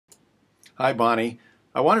Hi, Bonnie.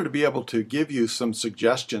 I wanted to be able to give you some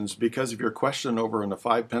suggestions because of your question over in the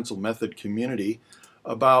Five Pencil Method community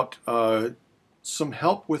about some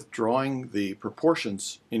help with drawing the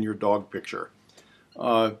proportions in your dog picture.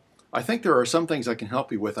 Uh, I think there are some things I can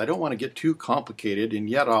help you with. I don't want to get too complicated, and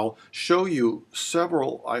yet I'll show you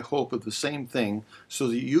several, I hope, of the same thing so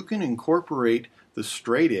that you can incorporate the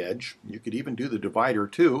straight edge. You could even do the divider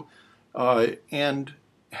too, and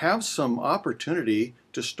have some opportunity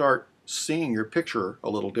to start seeing your picture a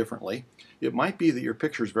little differently. It might be that your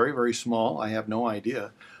picture is very, very small. I have no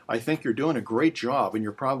idea. I think you're doing a great job, and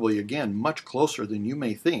you're probably, again, much closer than you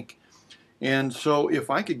may think. And so if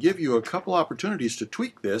I could give you a couple opportunities to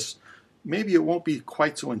tweak this, maybe it won't be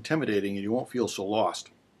quite so intimidating and you won't feel so lost.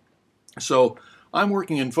 So I'm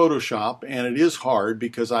working in Photoshop, and it is hard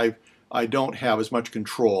because I don't have as much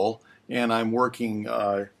control, and I'm working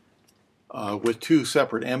with two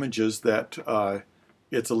separate images that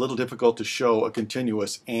it's a little difficult to show a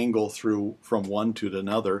continuous angle through from one to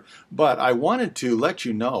another. But I wanted to let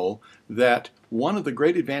you know that one of the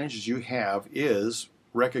great advantages you have is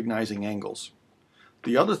recognizing angles.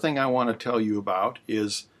 The other thing I want to tell you about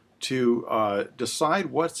is to decide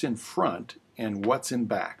what's in front and what's in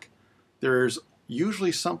back. There's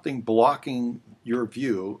usually something blocking your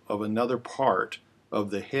view of another part of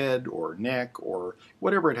the head or neck or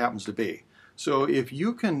whatever it happens to be. So if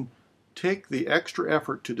you can take the extra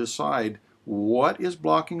effort to decide what is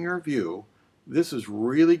blocking your view, this is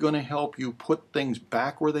really going to help you put things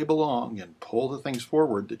back where they belong and pull the things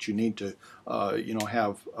forward that you need to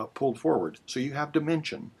have pulled forward so you have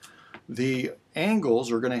dimension. The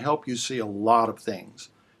angles are going to help you see a lot of things.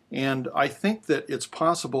 And I think that it's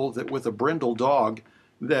possible that with a brindle dog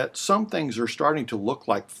that some things are starting to look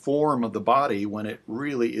like form of the body when it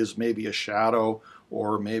really is maybe a shadow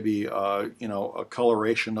or maybe a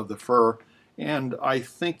coloration of the fur. And I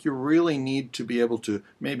think you really need to be able to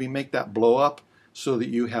maybe make that blow up so that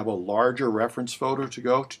you have a larger reference photo to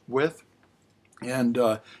go with. And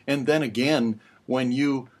then again, when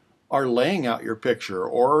you are laying out your picture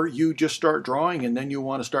or you just start drawing and then you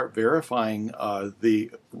want to start verifying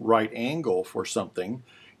the right angle for something,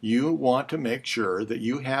 you want to make sure that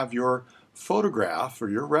you have your photograph or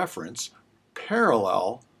your reference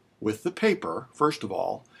parallel with the paper, first of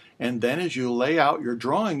all, and then as you lay out your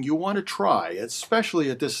drawing, you want to try,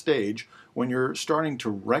 especially at this stage when you're starting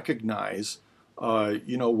to recognize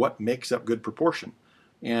what makes up good proportion.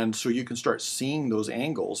 And so you can start seeing those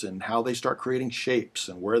angles and how they start creating shapes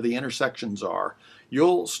and where the intersections are.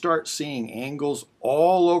 You'll start seeing angles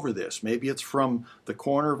all over this. Maybe it's from the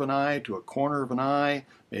corner of an eye to a corner of an eye.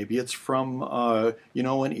 Maybe it's from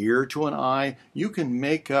an ear to an eye. You can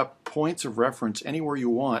make up points of reference anywhere you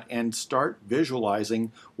want and start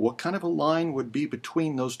visualizing what kind of a line would be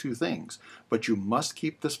between those two things. But you must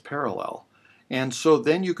keep this parallel. And so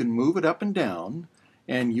then you can move it up and down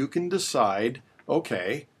and you can decide,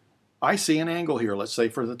 okay, I see an angle here, let's say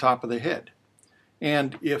for the top of the head.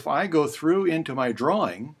 And if I go through into my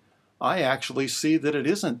drawing, I actually see that it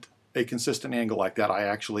isn't a consistent angle like that. I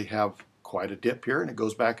actually have quite a dip here and it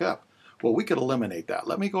goes back up. Well, we could eliminate that.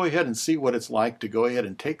 Let me go ahead and see what it's like to go ahead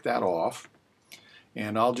and take that off.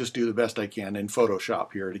 And I'll just do the best I can in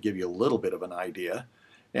Photoshop here to give you a little bit of an idea.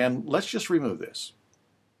 And let's just remove this.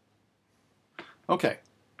 Okay,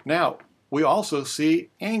 now we also see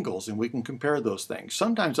angles and we can compare those things.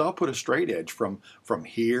 Sometimes I'll put a straight edge from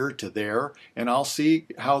here to there and I'll see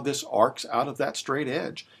how this arcs out of that straight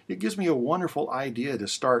edge. It gives me a wonderful idea to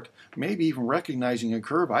start maybe even recognizing a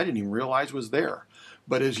curve I didn't even realize was there.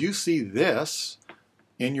 But as you see this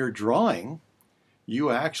in your drawing,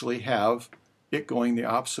 you actually have it going the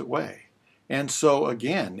opposite way. And so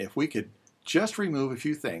again, if we could just remove a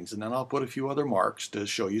few things and then I'll put a few other marks to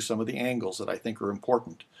show you some of the angles that I think are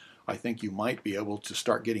important. I think you might be able to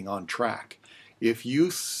start getting on track. If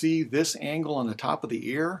you see this angle on the top of the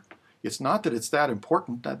ear, it's not that it's that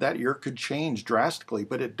important, that ear could change drastically,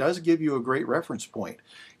 but it does give you a great reference point.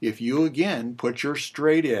 If you again put your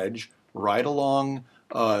straight edge right along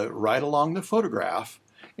the photograph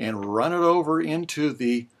and run it over into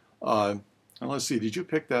the, let's see, did you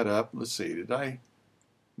pick that up? Let's see, did I?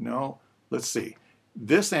 No, let's see.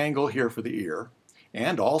 This angle here for the ear.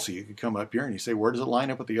 And also you could come up here and you say, where does it line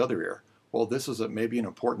up with the other ear? Well, this is maybe an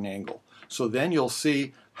important angle. So then you'll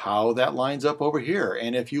see how that lines up over here.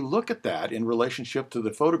 And if you look at that in relationship to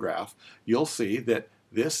the photograph, you'll see that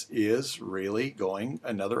this is really going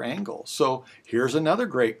another angle. So here's another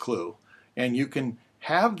great clue. And you can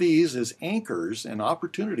have these as anchors and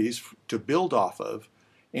opportunities to build off of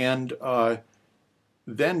and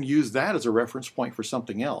then use that as a reference point for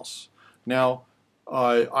something else. Now,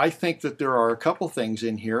 I think that there are a couple things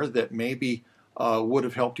in here that maybe would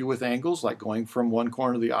have helped you with angles, like going from one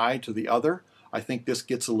corner of the eye to the other. I think this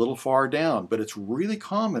gets a little far down, but it's really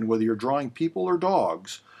common, whether you're drawing people or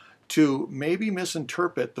dogs, to maybe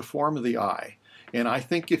misinterpret the form of the eye. And I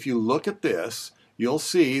think if you look at this, you'll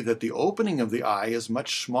see that the opening of the eye is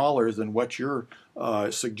much smaller than what you're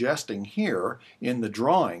suggesting here in the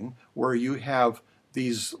drawing, where you have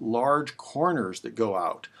these large corners that go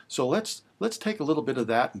out. So let's take a little bit of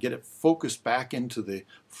that and get it focused back into the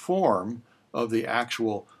form of the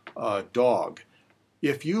actual dog.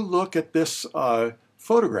 If you look at this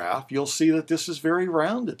photograph, you'll see that this is very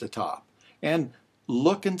round at the top. And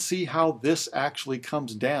look and see how this actually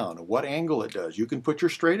comes down, what angle it does. You can put your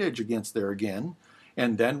straight edge against there again,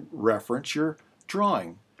 and then reference your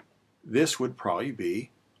drawing. This would probably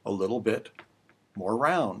be a little bit more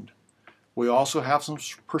round. We also have some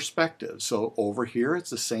perspective. So over here, it's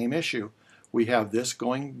the same issue. We have this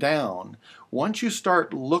going down. Once you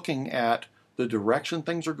start looking at the direction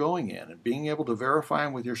things are going in and being able to verify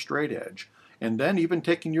them with your straight edge, and then even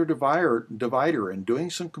taking your divider and doing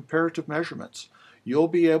some comparative measurements, you'll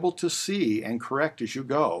be able to see and correct as you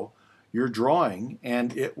go your drawing,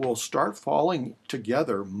 and it will start falling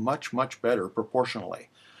together much, much better proportionally.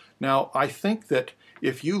 Now, I think that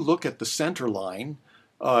if you look at the center line,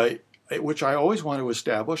 which I always want to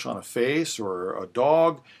establish on a face or a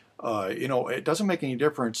dog, it doesn't make any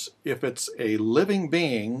difference. If it's a living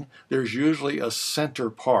being, there's usually a center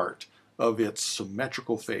part of its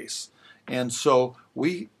symmetrical face. And so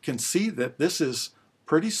we can see that this is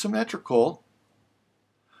pretty symmetrical,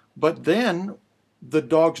 but then the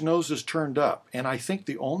dog's nose is turned up. And I think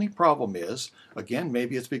the only problem is, again,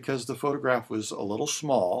 maybe it's because the photograph was a little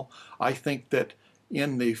small. I think that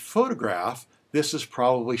in the photograph, this is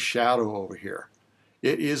probably shadow over here.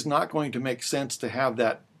 It is not going to make sense to have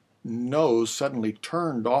that nose suddenly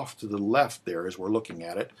turned off to the left there as we're looking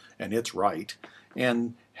at it, and it's right,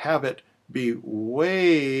 and have it be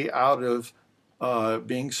way out of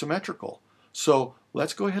being symmetrical. So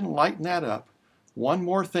let's go ahead and lighten that up. One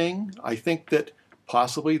more thing, I think that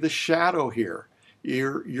possibly the shadow here,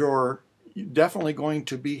 you're definitely going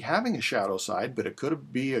to be having a shadow side, but it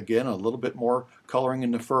could be, again, a little bit more coloring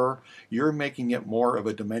in the fur. You're making it more of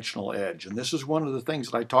a dimensional edge. And this is one of the things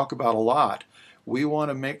that I talk about a lot. We want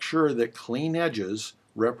to make sure that clean edges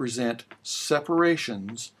represent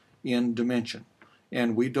separations in dimension.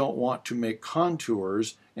 And we don't want to make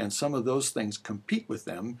contours and some of those things compete with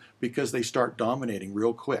them because they start dominating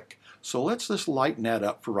real quick. So let's just lighten that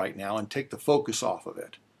up for right now and take the focus off of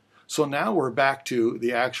it. So now we're back to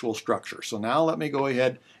the actual structure. So now let me go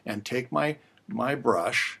ahead and take my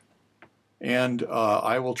brush, and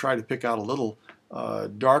I will try to pick out a little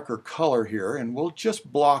darker color here, and we'll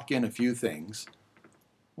just block in a few things.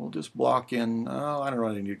 We'll just block in, I don't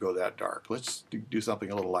really need to go that dark. Let's do something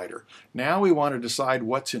a little lighter. Now we want to decide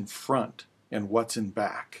what's in front and what's in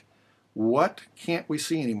back. What can't we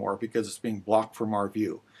see anymore because it's being blocked from our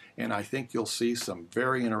view? And I think you'll see some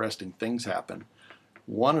very interesting things happen.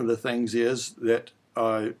 One of the things is that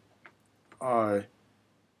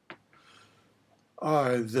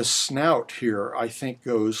the snout here, I think,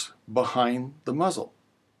 goes behind the muzzle.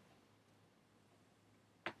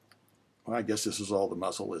 Well, I guess this is all the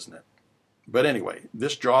muzzle, isn't it? But anyway,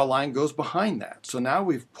 this jawline goes behind that. So now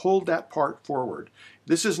we've pulled that part forward.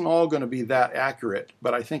 This isn't all going to be that accurate,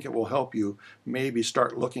 but I think it will help you maybe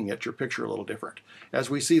start looking at your picture a little different. As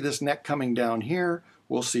we see this neck coming down here,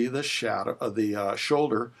 we'll see the shadow of the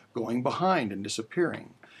shoulder going behind and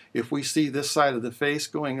disappearing. If we see this side of the face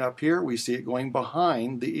going up here, we see it going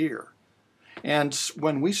behind the ear. And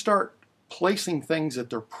when we start placing things at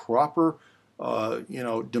their proper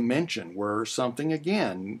dimension, where something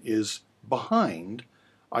again is behind,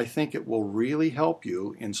 I think it will really help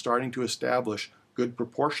you in starting to establish good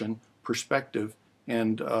proportion, perspective,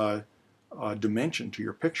 and dimension to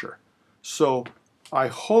your picture. So I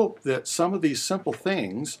hope that some of these simple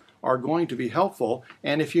things are going to be helpful,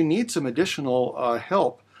 and if you need some additional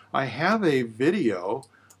help, I have a video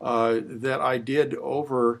that I did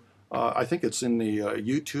over, I think it's in the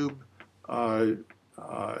YouTube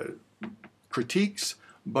critiques,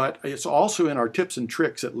 but it's also in our tips and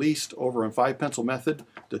tricks, at least over on 5-Pencil Method,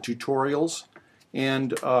 the tutorials,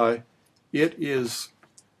 and it is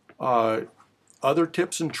other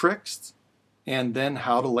tips and tricks, and then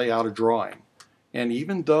how to lay out a drawing. And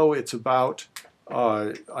even though it's about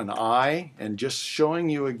an eye and just showing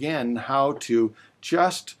you again how to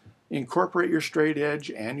just incorporate your straight edge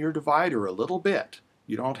and your divider a little bit.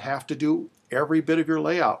 You don't have to do every bit of your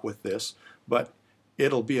layout with this, but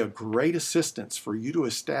it'll be a great assistance for you to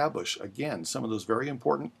establish, again, some of those very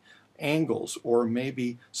important angles or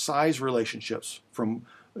maybe size relationships from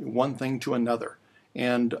one thing to another.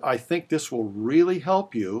 And I think this will really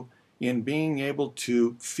help you in being able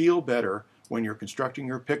to feel better when you're constructing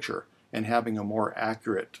your picture and having a more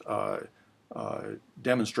accurate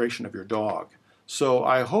demonstration of your dog. So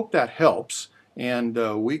I hope that helps, and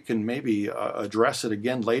we can maybe address it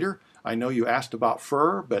again later. I know you asked about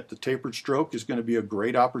fur, but the tapered stroke is going to be a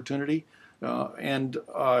great opportunity.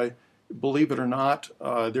 Believe it or not,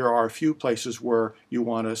 there are a few places where you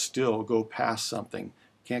want to still go past something.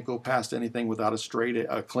 Can't go past anything without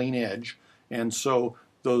a clean edge. And so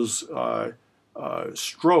those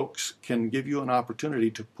strokes can give you an opportunity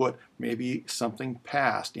to put maybe something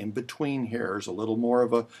past, in between hairs, a little more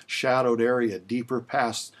of a shadowed area, deeper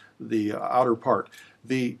past the outer part.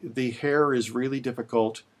 The hair is really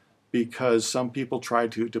difficult because some people try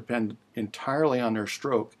to depend entirely on their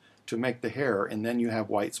stroke to make the hair, and then you have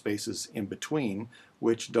white spaces in between,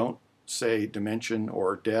 which don't say dimension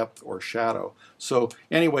or depth or shadow. So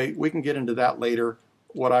anyway, we can get into that later.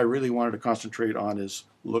 What I really wanted to concentrate on is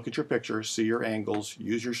look at your picture, see your angles,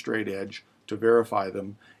 use your straight edge to verify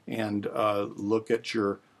them, and look at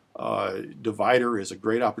your divider is a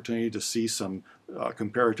great opportunity to see some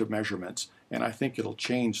comparative measurements, and I think it'll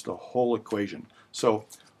change the whole equation. So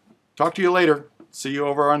talk to you later. See you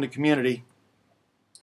over on the community.